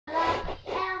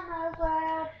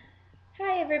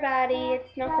everybody, it's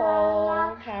Nicole.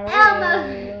 How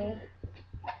are you?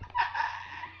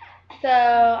 So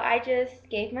I just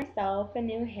gave myself a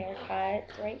new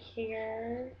haircut right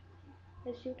here.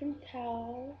 As you can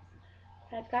tell,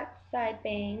 I've got side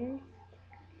bangs.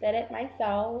 Did it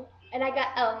myself. And I got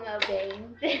Elmo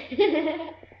bangs.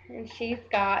 And she's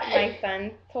got my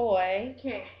son's toy.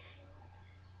 Here.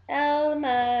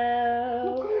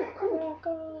 Elmo.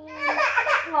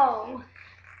 Oh.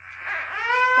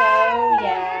 So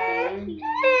yeah.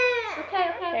 Okay.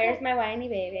 There's my whiny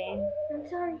baby. I'm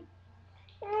sorry.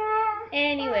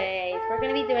 Anyways, we're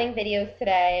gonna be doing videos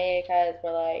today because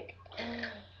we're like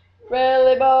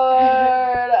really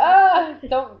bored. Ah,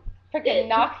 don't freaking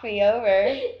knock me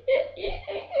over.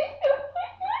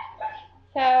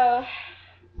 So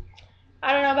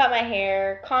I don't know about my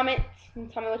hair. Comment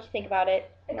and tell me what you think about it.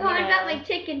 Comment about my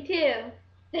chicken too.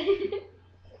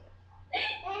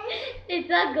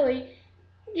 It's ugly.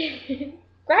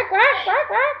 Quack, quack, quack,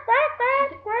 quack, quack, quack,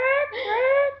 quack,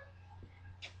 quack.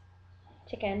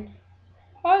 Chicken.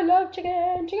 I love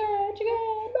chicken, chicken, chicken.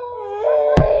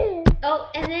 Oh,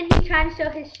 and then he's trying to show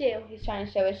his shoe. He's trying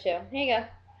to show his shoe. Here you go.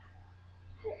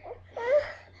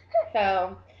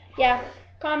 So, yeah.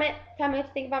 Comment. Tell me what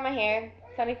you think about my hair.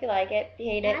 Tell me if you like it. If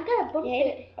you hate it. I gotta bump If you hate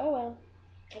it. it. Oh well.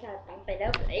 I gotta bump it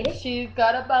over there. She's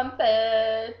gotta bump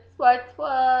it. What's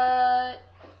what?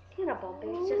 It's not a bump,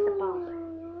 it's just a bump.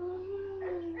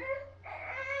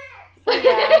 So,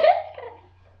 yeah.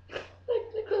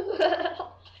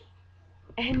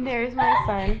 And there's my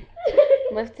son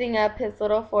lifting up his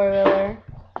little four-wheeler.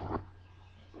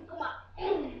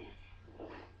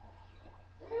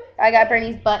 I got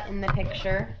Bernie's butt in the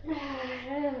picture.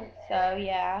 So,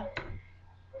 yeah.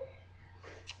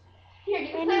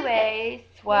 Anyways,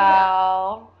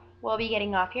 well, we'll be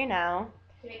getting off here now.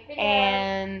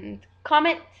 And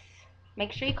comments.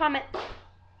 Make sure you comment.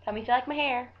 Tell me if you like my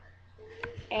hair.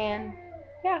 And,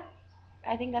 yeah.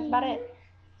 I think that's about it.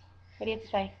 What do you have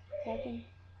to say? Nothing?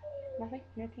 Nothing?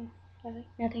 Nothing? Nothing?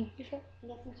 Nothing. You sure?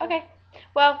 Okay.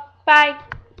 Well, bye.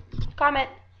 Comment.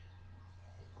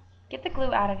 Get the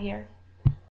glue out of here.